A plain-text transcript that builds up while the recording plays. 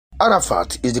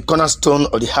Arafat is the cornerstone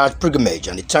of the Hajj pilgrimage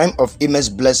and a time of immense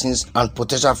blessings and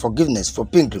potential forgiveness for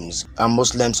pilgrims and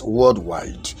Muslims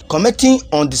worldwide. Commenting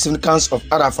on the significance of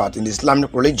Arafat in the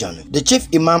Islamic religion, the chief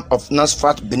imam of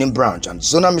Nasfat Benin branch and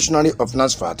zonal missionary of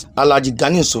Nasfat, Alhaji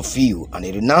Gani Sofiu, and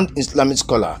a renowned Islamic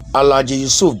scholar, Alhaji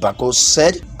Yusuf Bako,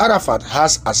 said Arafat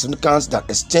has a significance that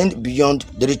extends beyond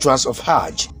the rituals of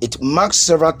Hajj. It marks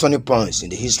several turning points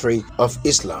in the history of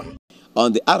Islam.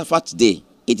 On the Arafat day,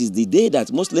 it is the day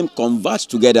that Muslims converge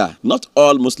together. Not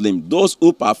all Muslims, those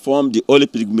who perform the holy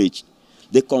pilgrimage,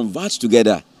 they converge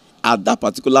together at that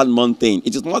particular mountain.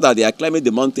 It is not that they are climbing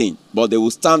the mountain, but they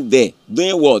will stand there.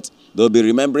 Doing what? They will be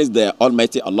remembering the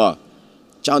Almighty Allah,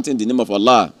 chanting the name of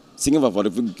Allah, singing for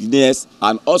forgiveness,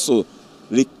 and also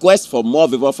request for more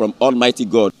favor from Almighty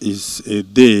God. It's a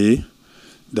day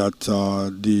that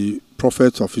the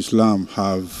prophets of Islam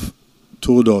have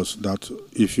told us that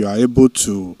if you are able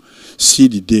to see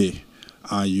the day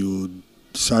and you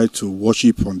decide to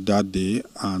worship on that day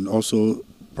and also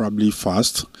probably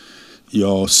fast,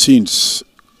 your sins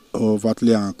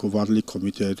overtly and covertly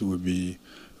committed will be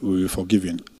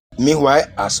forgiven. Meanwhile,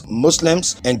 as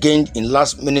Muslims engaged in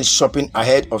last-minute shopping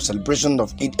ahead of celebration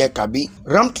of Eid El Kabir,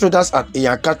 ram traders at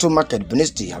Iyankato Market, Benin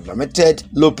City have lamented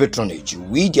low patronage,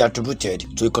 which they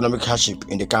attributed to economic hardship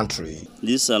in the country.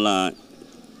 This salah,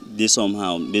 they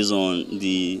somehow, based on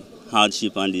the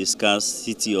hardship and the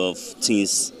scarcity of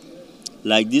things,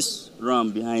 like this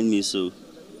ram behind me, so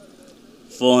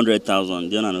 400,000,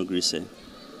 they don't agree, say,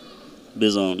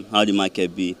 based on how the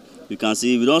market be. You can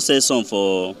see we don't sell some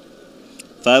for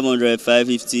 500,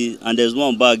 550, and there's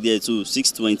one bag there too,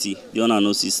 620. The owner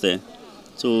no sister.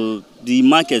 So the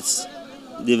markets,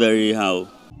 they very high.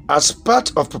 As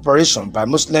part of preparation by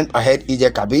Muslims ahead Eid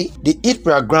El Kabir, the Eid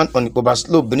prayer ground on the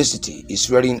Obaslo Benin City is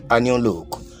wearing annual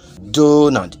look.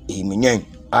 Donald Ehimiyein,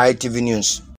 ITV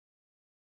News.